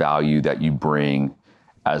innate value that you bring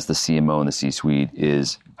as the CMO in the C-suite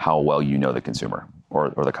is how well you know the consumer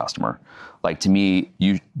or the customer. Like, to me,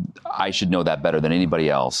 I should know that better than anybody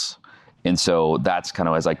else. And so that's kind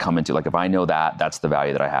of, as I come into, like, if I know that, that's the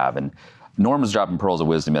value that I have. And Norm was dropping pearls of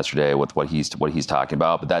wisdom yesterday with what he's talking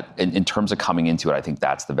about. But that, in terms of coming into it, I think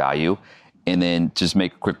that's the value. And then just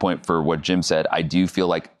make a quick point for what Jim said. I do feel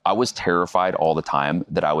like I was terrified all the time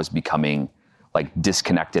that I was becoming like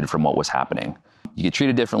disconnected from what was happening. You get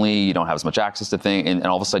treated differently. You don't have as much access to things. And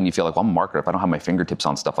all of a sudden you feel like, well, I'm a marketer. If I don't have my fingertips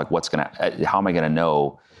on stuff, like how am I going to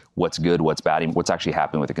know what's good, what's bad, and what's actually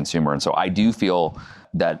happening with the consumer? And so I do feel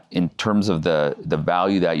that in terms of the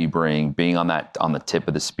value that you bring, being on the tip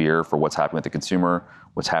of the spear for what's happening with the consumer,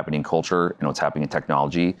 what's happening in culture, and what's happening in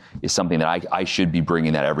technology is something that I should be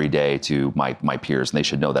bringing that every day to my peers, and they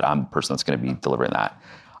should know that I'm the person that's going to be delivering that.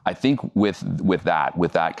 I think with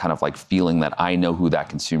that kind of like feeling that I know who that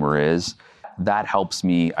consumer is, that helps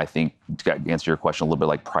me, I think, to answer your question a little bit,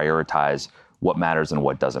 like prioritize what matters and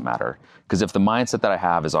what doesn't matter. Because if the mindset that I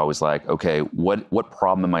have is always like, okay, what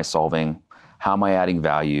problem am I solving? How am I adding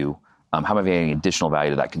value? How am I adding additional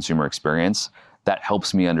value to that consumer experience? That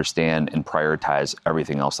helps me understand and prioritize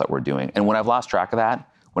everything else that we're doing. And when I've lost track of that,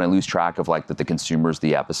 when I lose track of like that the consumer's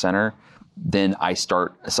the epicenter, then I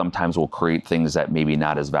sometimes will create things that maybe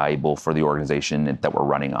not as valuable for the organization that we're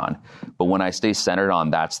running on. But when I stay centered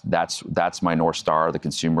on that's my North Star, the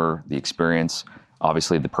consumer, the experience,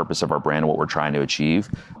 obviously the purpose of our brand, what we're trying to achieve,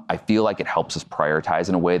 I feel like it helps us prioritize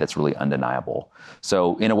in a way that's really undeniable.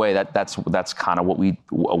 So in a way that's kind of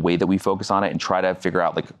a way that we focus on it and try to figure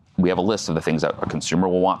out, like, we have a list of the things that a consumer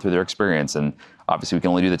will want through their experience. And obviously we can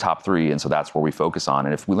only do the top 3. And so that's where we focus on.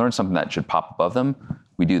 And if we learn something that should pop above them,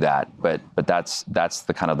 we do that. But that's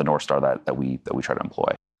the kind of the North Star that we try to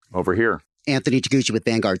employ. Over here. Anthony Taguchi with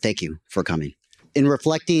Vanguard. Thank you for coming. In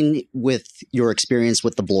reflecting with your experience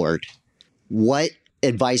with the board, what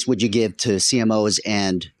advice would you give to CMOs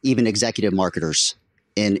and even executive marketers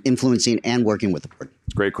in influencing and working with the board?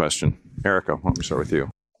 Great question. Erica, why don't we start with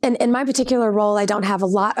you? In my particular role, I don't have a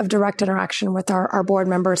lot of direct interaction with our board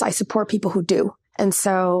members. I support people who do. And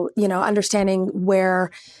so, understanding where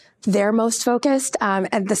they're most focused.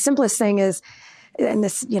 And the simplest thing is, and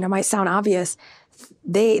this, might sound obvious,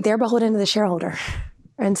 they're beholden to the shareholder.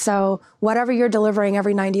 And so whatever you're delivering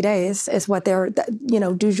every 90 days is what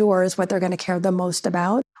du jour is what they're going to care the most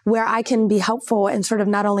about. Where I can be helpful in sort of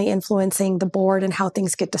not only influencing the board and how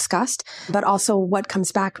things get discussed, but also what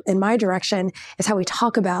comes back in my direction is how we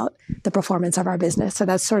talk about the performance of our business. So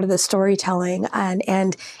that's sort of the storytelling.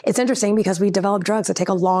 And it's interesting because we develop drugs that take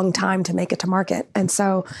a long time to make it to market. And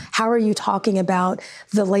so how are you talking about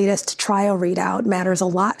the latest trial readout matters a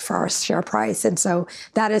lot for our share price. And so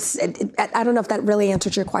that is, I don't know if that really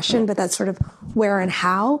answers your question, but that's sort of where and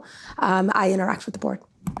how I interact with the board.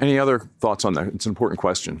 Any other thoughts on that? It's an important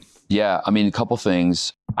question. Yeah, I mean, a couple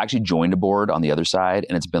things. I actually joined a board on the other side,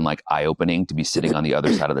 and it's been like eye-opening to be sitting on the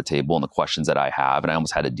other side of the table and the questions that I have. And I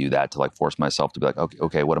almost had to do that to like force myself to be like,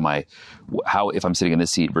 okay, how if I'm sitting in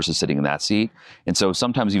this seat versus sitting in that seat? And so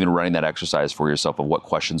sometimes even running that exercise for yourself of what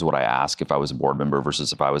questions would I ask if I was a board member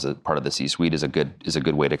versus if I was a part of the C-suite is a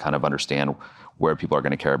good way to kind of understand where people are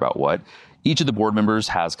going to care about what. Each of the board members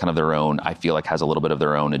has kind of their own, I feel like has a little bit of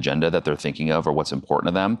their own agenda that they're thinking of or what's important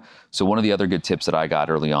to them. So one of the other good tips that I got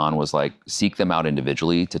early on was like seek them out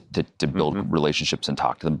individually to build relationships and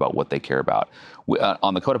talk to them about what they care about.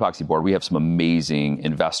 On the Cotopaxi board, we have some amazing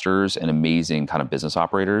investors and amazing kind of business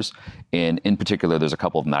operators. And in particular, there's a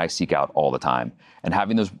couple of them that I seek out all the time. And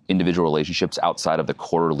having those individual relationships outside of the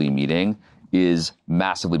quarterly meeting is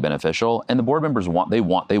massively beneficial. And the board members want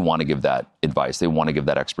to give that advice. They want to give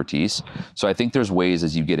that expertise. So I think there's ways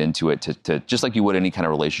as you get into it to just like you would any kind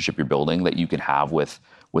of relationship you're building that you can have with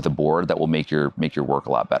a board that will make your work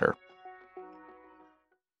a lot better.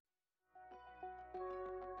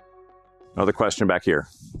 Another question back here.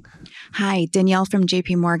 Hi, Danielle from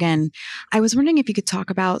JP Morgan. I was wondering if you could talk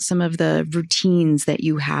about some of the routines that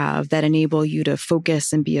you have that enable you to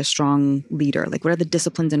focus and be a strong leader. Like, what are the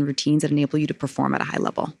disciplines and routines that enable you to perform at a high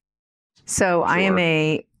level? So I am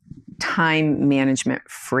a time management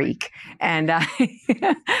freak, and I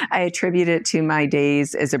attribute it to my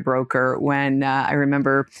days as a broker when I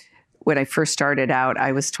remember when I first started out,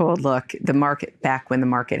 I was told, look, the market, back when the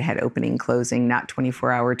market had opening, closing, not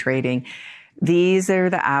 24-hour trading, these are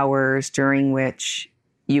the hours during which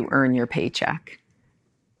you earn your paycheck.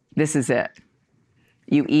 This is it.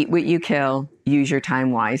 You eat what you kill, use your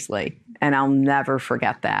time wisely. And I'll never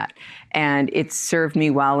forget that. And it's served me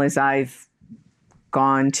well as I've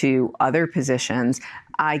gone to other positions.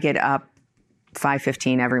 I get up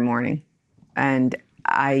 5:15 every morning, and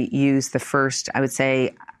I use the first, I would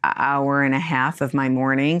say, hour and a half of my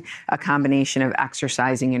morning, a combination of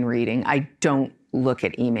exercising and reading. I don't look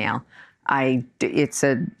at email. It's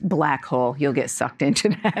a black hole. You'll get sucked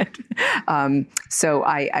into that. So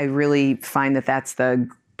I really find that that's the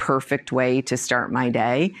perfect way to start my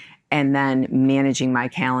day, and then managing my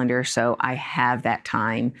calendar so I have that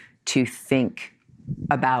time to think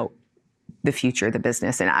about the future of the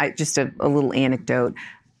business. And just a little anecdote.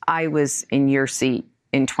 I was in your seat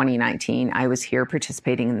in 2019. I was here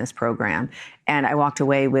participating in this program, and I walked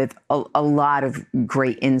away with a lot of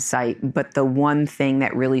great insight. But the one thing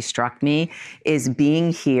that really struck me is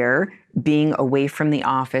being here, being away from the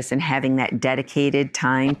office, and having that dedicated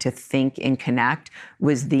time to think and connect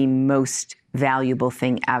was the most valuable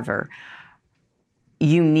thing ever.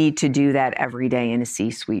 You need to do that every day in a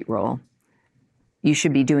C-suite role. You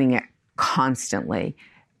should be doing it constantly,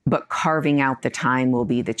 but carving out the time will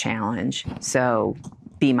be the challenge. So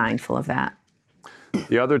be mindful of that.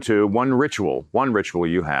 The other two, one ritual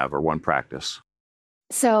you have, or one practice.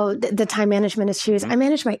 So the time management issues, I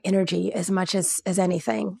manage my energy as much as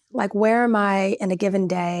anything. Like, where am I in a given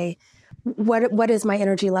day? What is my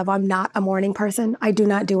energy level? I'm not a morning person. I do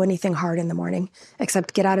not do anything hard in the morning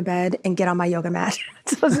except get out of bed and get on my yoga mat.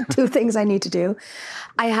 Those are two things I need to do.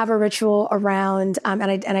 I have a ritual around, and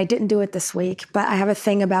I didn't do it this week, but I have a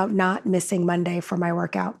thing about not missing Monday for my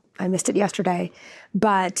workout. I missed it yesterday,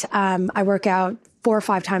 but I work out 4 or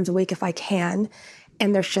 5 times a week if I can.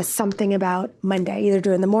 And there's just something about Monday, either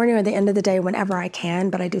do it in the morning or the end of the day, whenever I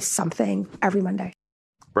can, but I do something every Monday.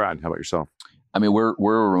 Brad, how about yourself? I mean, we're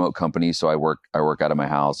a remote company, so I work out of my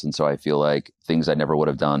house, and so I feel like things I never would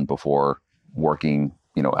have done before working,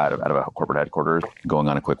 out of a corporate headquarters, going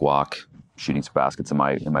on a quick walk, shooting some baskets in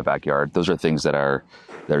my backyard. Those are things that are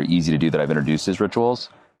easy to do that I've introduced as rituals.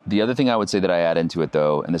 The other thing I would say that I add into it,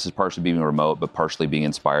 though, and this is partially being remote, but partially being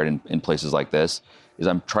inspired in places like this, is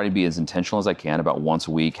I'm trying to be as intentional as I can about once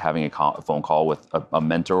a week having a phone call with a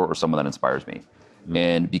mentor or someone that inspires me.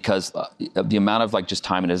 And because the amount of just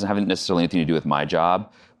time, it doesn't have necessarily anything to do with my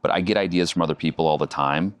job, but I get ideas from other people all the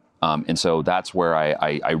time. And so that's where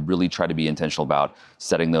I really try to be intentional about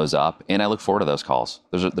setting those up. And I look forward to those calls.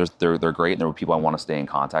 They're great, and they're people I want to stay in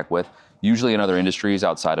contact with, usually in other industries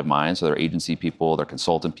outside of mine. So they're agency people, they're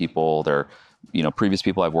consultant people, they're previous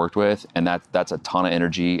people I've worked with. And that's a ton of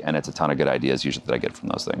energy, and it's a ton of good ideas usually that I get from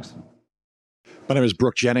those things. My name is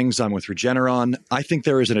Brooke Jennings. I'm with Regeneron. I think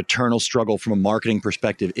there is an eternal struggle from a marketing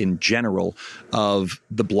perspective in general of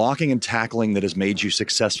the blocking and tackling that has made you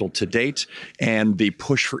successful to date and the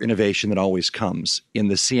push for innovation that always comes. In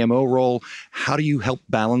the CMO role, how do you help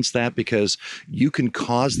balance that? Because you can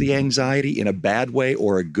cause the anxiety in a bad way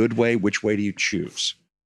or a good way. Which way do you choose?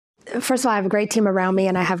 First of all, I have a great team around me,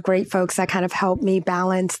 and I have great folks that kind of help me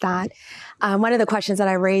balance that. One of the questions that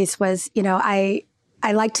I raised was,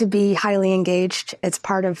 I like to be highly engaged. It's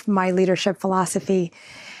part of my leadership philosophy.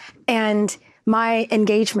 And my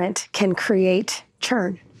engagement can create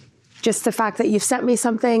churn. Just the fact that you've sent me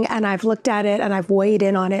something and I've looked at it and I've weighed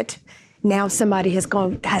in on it. Now somebody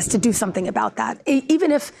has to do something about that,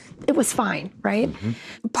 even if it was fine, right?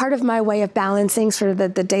 Mm-hmm. Part of my way of balancing sort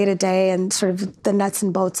of the day-to-day and sort of the nuts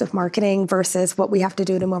and bolts of marketing versus what we have to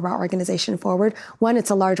do to move our organization forward. One,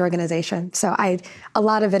 it's a large organization. So a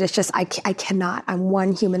lot of it is just, I cannot. I'm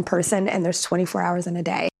one human person, and there's 24 hours in a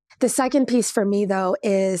day. The second piece for me, though,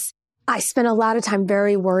 is I spend a lot of time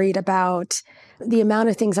very worried about the amount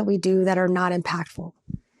of things that we do that are not impactful.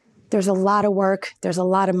 There's a lot of work, there's a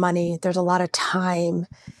lot of money, there's a lot of time.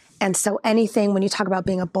 And so anything, when you talk about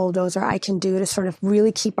being a bulldozer, I can do to sort of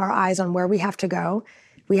really keep our eyes on where we have to go.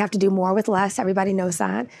 We have to do more with less. Everybody knows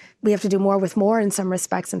that. We have to do more with more in some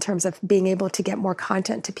respects in terms of being able to get more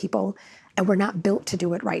content to people. And we're not built to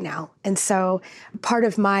do it right now. And so part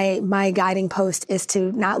of my guiding post is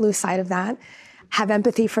to not lose sight of that. have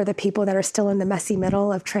empathy for the people that are still in the messy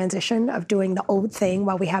middle of transition, of doing the old thing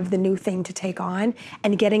while we have the new thing to take on,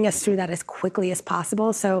 and getting us through that as quickly as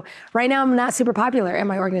possible. So right now I'm not super popular in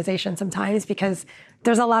my organization sometimes because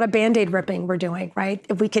there's a lot of Band-Aid ripping we're doing, right?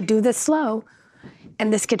 If we could do this slow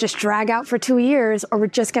and this could just drag out for 2 years, or we're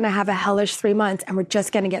just gonna have a hellish 3 months and we're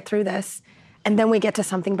just gonna get through this, and then we get to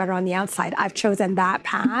something better on the outside. I've chosen that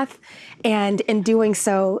path. And in doing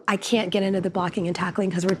so, I can't get into the blocking and tackling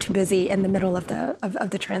because we're too busy in the middle of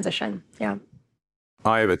the transition. Yeah.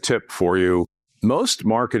 I have a tip for you. Most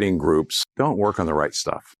marketing groups don't work on the right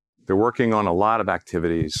stuff. They're working on a lot of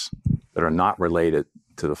activities that are not related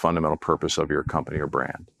to the fundamental purpose of your company or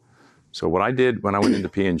brand. So what I did when I went into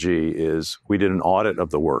P&G is we did an audit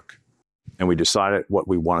of the work, and we decided what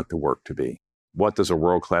we wanted the work to be. What does a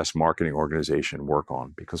world-class marketing organization work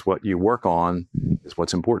on? Because what you work on is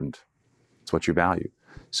what's important. It's what you value.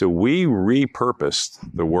 So we repurposed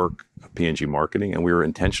the work of P&G marketing, and we were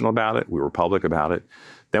intentional about it. We were public about it.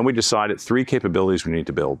 Then we decided 3 capabilities we need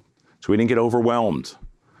to build. So we didn't get overwhelmed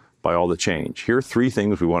by all the change. Here are 3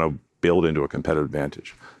 things we want to build into a competitive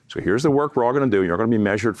advantage. So here's the work we're all going to do. You're going to be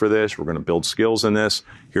measured for this. We're going to build skills in this.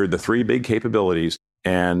 Here are the 3 big capabilities.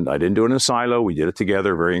 And I didn't do it in a silo. We did it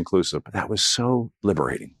together, very inclusive. But that was so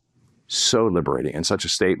liberating, and such a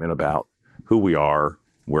statement about who we are,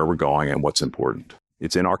 where we're going, and what's important.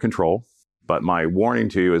 It's in our control. But my warning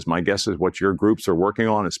to you is my guess is what your groups are working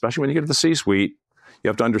on, especially when you get to the C-suite, you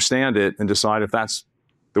have to understand it and decide if that's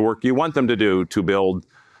the work you want them to do to build,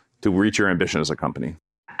 to reach your ambition as a company.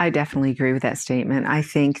 I definitely agree with that statement. I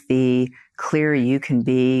think the clearer you can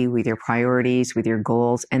be with your priorities, with your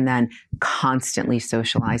goals, and then constantly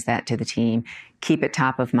socialize that to the team, keep it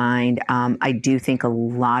top of mind. I do think a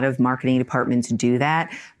lot of marketing departments do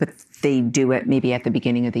that, but they do it maybe at the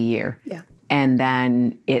beginning of the year. Yeah. And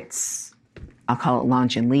then it's, I'll call it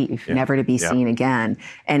launch and leave, never to be seen again.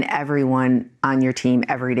 And everyone on your team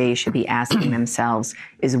every day should be asking themselves,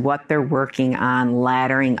 is what they're working on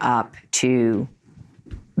laddering up to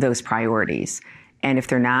those priorities? And if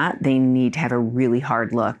they're not, they need to have a really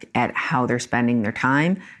hard look at how they're spending their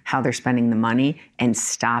time, how they're spending the money, and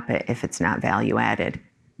stop it if it's not value added.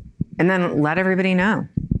 And then let everybody know,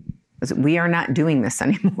 we are not doing this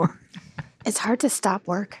anymore. It's hard to stop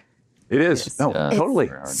work. It is. No,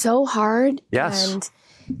 totally. It's so hard. Yes. And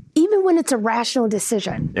even when it's a rational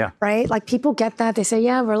decision, right? Like people get that. They say,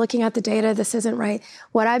 yeah, we're looking at the data. This isn't right.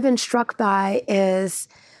 What I've been struck by is,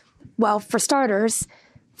 well, for starters,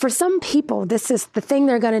 for some people, this is the thing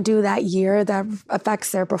they're going to do that year that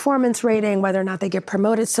affects their performance rating, whether or not they get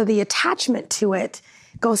promoted. So the attachment to it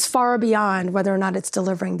goes far beyond whether or not it's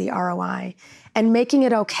delivering the ROI. And making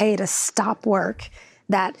it okay to stop work,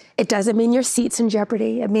 that it doesn't mean your seat's in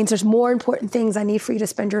jeopardy. It means there's more important things I need for you to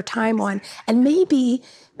spend your time on. And maybe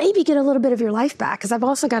get a little bit of your life back, because I've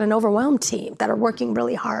also got an overwhelmed team that are working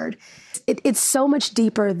really hard. It's so much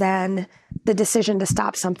deeper than the decision to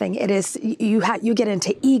stop something. It is, you get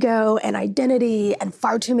into ego and identity, and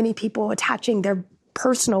far too many people attaching their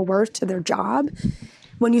personal worth to their job.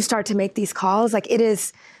 When you start to make these calls, like it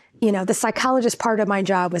is, the psychologist part of my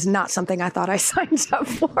job was not something I thought I signed up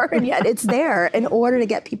for, and yet it's there in order to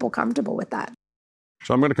get people comfortable with that.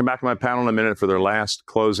 So I'm going to come back to my panel in a minute for their last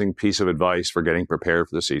closing piece of advice for getting prepared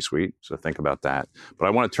for the C-suite. So think about that. But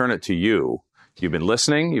I want to turn it to you. You've been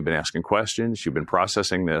listening, you've been asking questions, you've been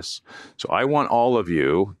processing this. So I want all of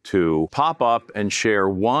you to pop up and share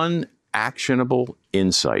one actionable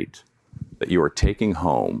insight that you are taking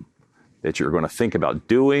home that you're going to think about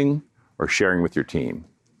doing or sharing with your team.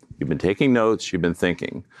 You've been taking notes, you've been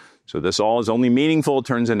thinking. So this all is only meaningful,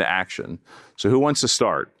 turns into action. So who wants to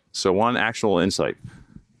start? So one actionable insight.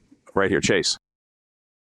 Right here, Chase.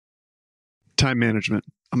 Time management.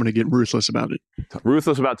 I'm going to get ruthless about it.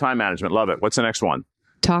 Ruthless about time management. Love it. What's the next one?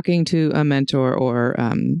 Talking to a mentor or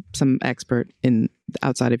some expert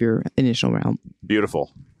outside of your initial realm.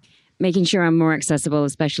 Beautiful. Making sure I'm more accessible,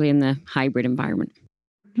 especially in the hybrid environment.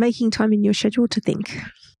 Making time in your schedule to think.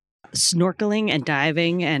 Snorkeling and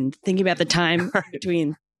diving and thinking about the time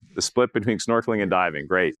between. The split between snorkeling and diving.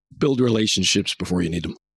 Great. Build relationships before you need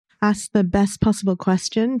them. Ask the best possible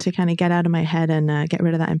question to kind of get out of my head and get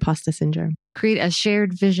rid of that imposter syndrome. Create a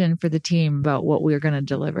shared vision for the team about what we're going to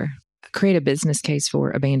deliver. Create a business case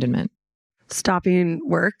for abandonment. Stopping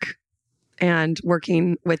work and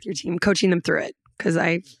working with your team, coaching them through it, because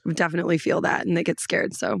I definitely feel that and they get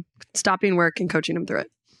scared. So stopping work and coaching them through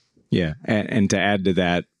it. Yeah. And to add to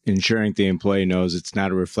that, ensuring the employee knows it's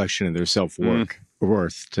not a reflection of their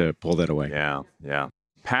self-worth to pull that away. Yeah.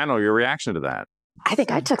 Panel, your reaction to that? I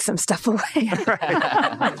think I took some stuff away.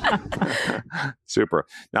 Super.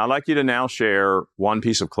 Now, I'd like you to now share one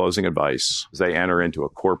piece of closing advice as they enter into a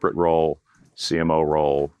corporate role, CMO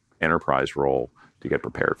role, enterprise role to get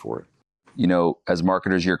prepared for it. You know, as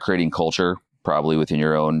marketers, you're creating culture probably within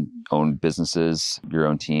your own businesses, your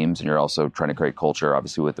own teams, and you're also trying to create culture,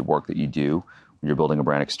 obviously, with the work that you do when you're building a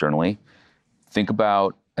brand externally. Think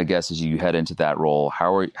about, I guess, as you head into that role,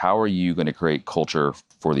 how are you going to create culture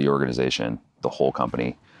for the organization, the whole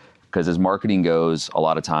company? Because as marketing goes, a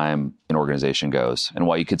lot of time an organization goes. And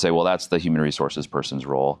while you could say, well, that's the human resources person's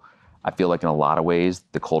role, I feel like in a lot of ways,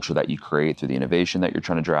 the culture that you create through the innovation that you're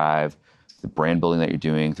trying to drive, the brand building that you're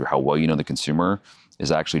doing, through how well you know the consumer,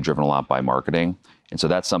 is actually driven a lot by marketing. And so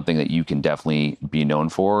that's something that you can definitely be known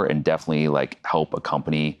for and definitely like help a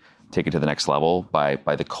company take it to the next level by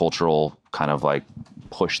the cultural kind of like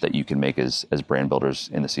push that you can make as brand builders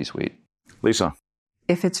in the C-suite. Lisa.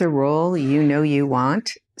 If it's a role you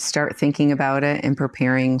want, start thinking about it and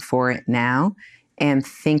preparing for it now, and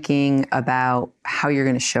thinking about how you're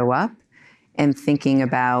going to show up and thinking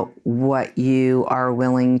about what you are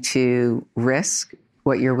willing to risk,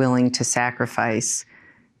 what you're willing to sacrifice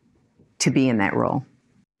to be in that role.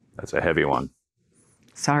 That's a heavy one.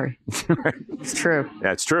 Sorry. It's true.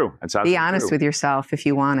 Yeah, it's true. It's absolutely Be honest true. with yourself if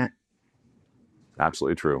you want it.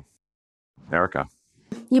 Absolutely true. Erica.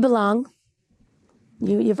 You belong.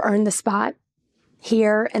 You've earned the spot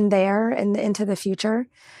here and there and into the future.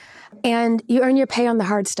 And you earn your pay on the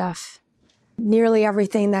hard stuff. Nearly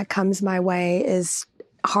everything that comes my way is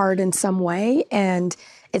hard in some way. And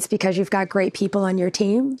it's because you've got great people on your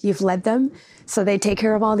team. You've led them. So they take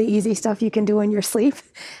care of all the easy stuff you can do in your sleep.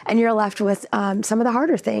 And you're left with some of the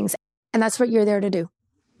harder things. And that's what you're there to do.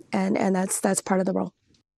 And that's part of the role.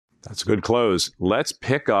 That's a good close. Let's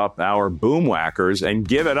pick up our boom whackers and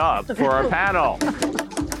give it up for our panel.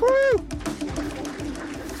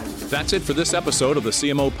 That's it for this episode of the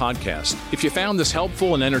CMO Podcast. If you found this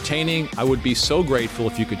helpful and entertaining, I would be so grateful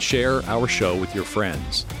if you could share our show with your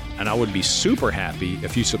friends. And I would be super happy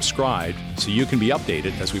if you subscribed so you can be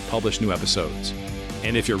updated as we publish new episodes.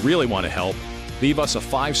 And if you really want to help, leave us a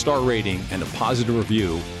 5-star rating and a positive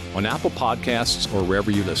review on Apple Podcasts or wherever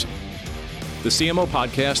you listen. The CMO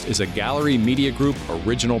Podcast is a Gallery Media Group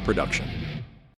original production.